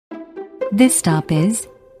This stop is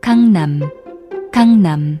Gangnam.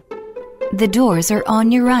 Gangnam. The doors are on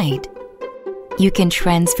your right. You can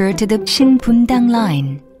transfer to the Shinbundang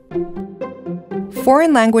line.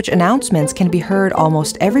 Foreign language announcements can be heard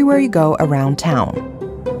almost everywhere you go around town.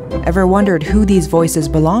 Ever wondered who these voices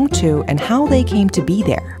belong to and how they came to be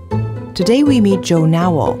there? Today we meet Joe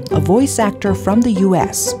Nowell, a voice actor from the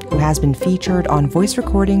US who has been featured on voice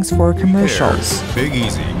recordings for commercials, Big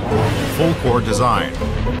Easy, full core design,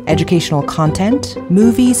 educational content,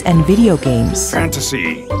 movies, and video games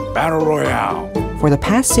fantasy, battle royale, for the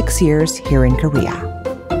past 6 years here in Korea.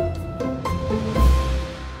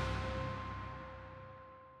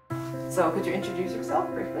 So could you introduce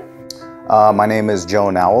yourself briefly? My name is Joe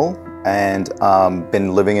Nowell, and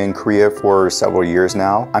been living in Korea for several years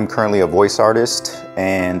now. I'm currently a voice artist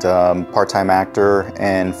and part-time actor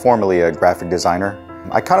and formerly a graphic designer.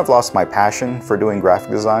 I kind of lost my passion for doing graphic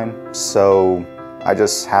design, so I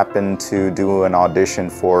just happened to do an audition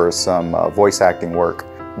for some voice acting work,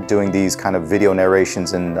 doing these kind of video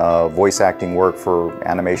narrations and voice acting work for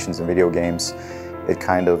animations and video games. It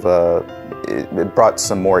kind of it brought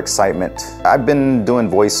some more excitement. I've been doing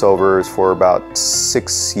voiceovers for about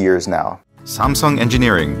 6 years now. Samsung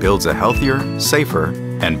Engineering builds a healthier, safer,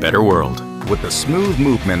 and better world with the smooth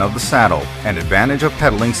movement of the saddle and advantage of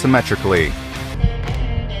pedaling symmetrically.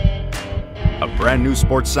 A brand new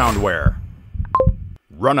sports soundwear.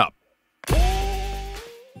 Run Up.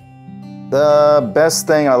 The best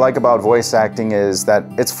thing I like about voice acting is that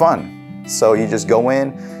it's fun. So you just go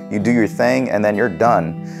in, you do your thing, and then you're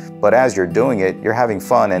done. But as you're doing it, you're having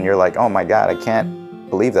fun and you're like, oh my God, I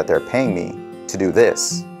can't believe that they're paying me to do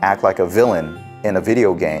this. Act like a villain in a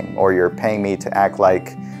video game, or you're paying me to act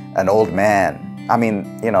like an old man. I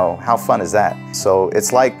mean, you know, how fun is that? So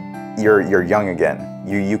it's like you're young again.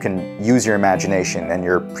 You can use your imagination and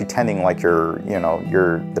you're pretending like you're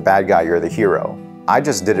the bad guy, you're the hero. I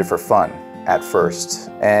just did it for fun at first.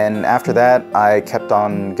 And after that, I kept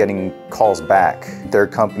on getting calls back. There are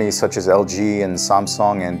companies such as LG and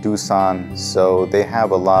Samsung and Doosan, so they have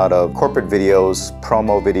a lot of corporate videos,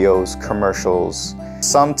 promo videos, commercials.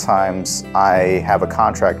 Sometimes I have a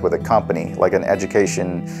contract with a company, like an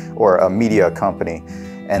education or a media company,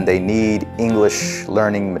 and they need English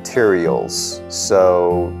learning materials.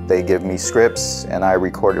 So they give me scripts and I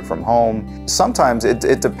record it from home. Sometimes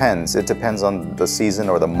it depends. It depends on the season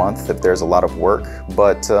or the month if there's a lot of work.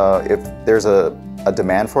 But if there's a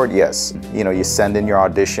demand for it, yes. You know, you send in your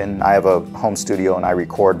audition. I have a home studio and I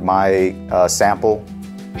record my sample.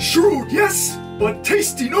 Shrewd, yes, but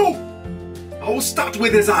tasty, no. I will start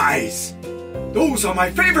with his eyes. Those are my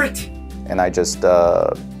favorite. And I just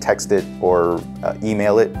text it or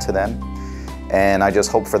email it to them, and I just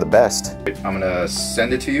hope for the best. I'm gonna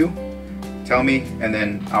send it to you, tell me, and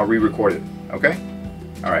then I'll re-record it, okay?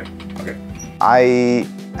 All right, okay. I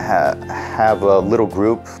have a little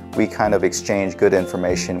group. We kind of exchange good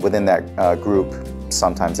information within that group.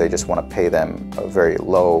 Sometimes they just want to pay them a very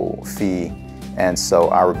low fee, and so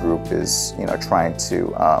our group is, you know, trying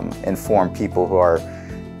to inform people who are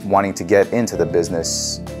wanting to get into the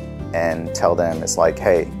business and tell them, it's like,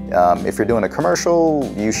 hey, if you're doing a commercial,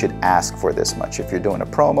 you should ask for this much. If you're doing a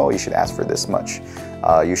promo, you should ask for this much.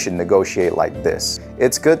 You should negotiate like this.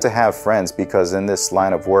 It's good to have friends because in this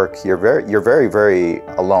line of work, you're very, very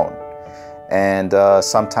alone. And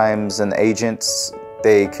sometimes an agent,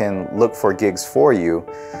 they can look for gigs for you,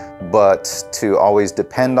 but to always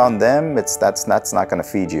depend on them, that's not going to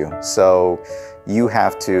feed you. So you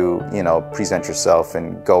have to, you know, present yourself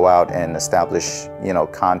and go out and establish, you know,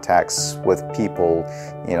 contacts with people,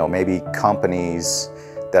 you know, maybe companies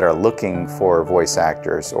that are looking for voice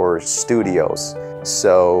actors or studios.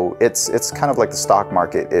 So it's kind of like the stock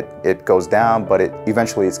market. It goes down, but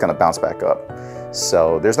eventually it's going to bounce back up.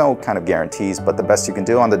 So there's no kind of guarantees, but the best you can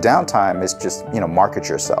do on the downtime is just, you know, market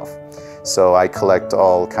yourself. So I collect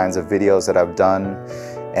all kinds of videos that I've done,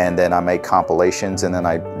 and then I make compilations and then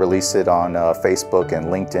I release it on Facebook and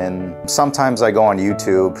LinkedIn. Sometimes I go on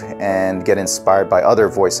YouTube and get inspired by other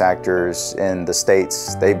voice actors in the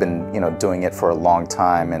States. They've been, you know, doing it for a long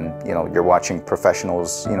time, and, you know, you're watching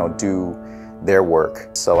professionals, you know, do their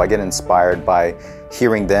work. So I get inspired by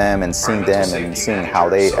hearing them and seeing them and seeing how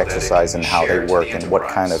they exercise and how they work and what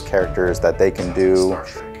kind of characters that they can do.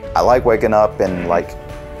 I like waking up and like,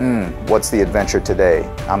 what's the adventure today?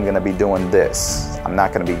 I'm gonna be doing this. I'm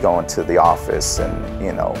not gonna be going to the office and,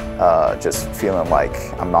 you know, just feeling like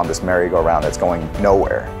I'm on this merry-go-round that's going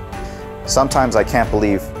nowhere. Sometimes I can't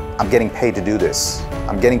believe I'm getting paid to do this.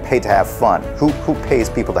 I'm getting paid to have fun. Who pays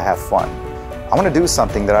people to have fun? I wanna do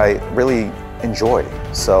something that I really enjoy.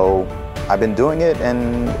 So I've been doing it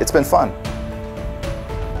and it's been fun.